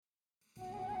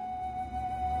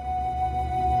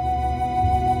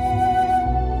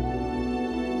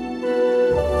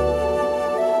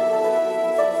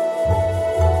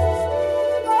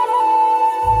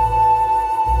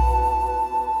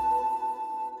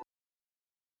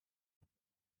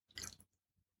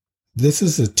This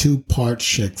is a two-part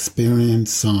Shakespearean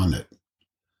sonnet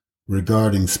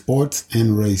regarding sports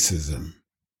and racism.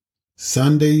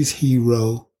 Sunday's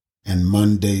hero and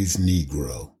Monday's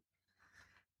Negro.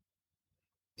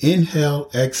 Inhale,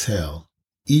 exhale,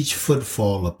 each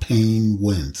footfall a pain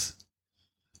wince.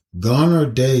 Gone are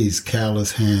days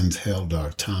callous hands held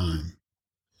our time.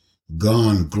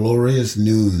 Gone glorious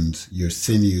noons your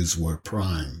sinews were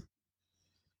prime.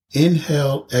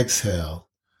 Inhale, exhale,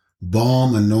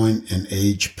 balm anoint an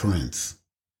aged prince.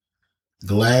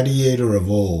 Gladiator of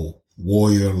old,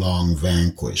 warrior long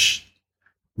vanquished.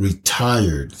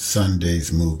 Retired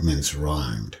Sunday's movements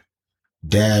rhymed.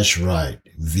 Dash right,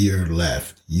 veer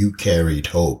left, you carried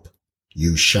hope,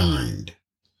 you shined.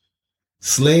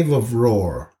 Slave of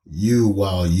roar, you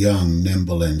while young,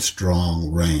 nimble and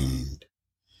strong reigned.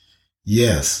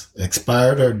 Yes,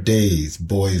 expired our days,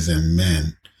 boys and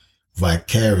men,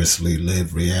 vicariously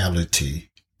live reality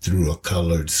through a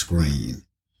colored screen.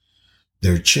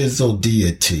 Their chiseled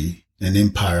deity, an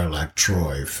empire like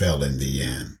Troy, fell in the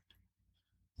end.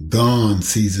 Gone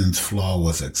season's flaw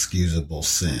was excusable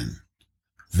sin.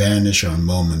 Vanish are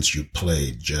moments you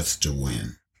played just to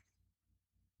win.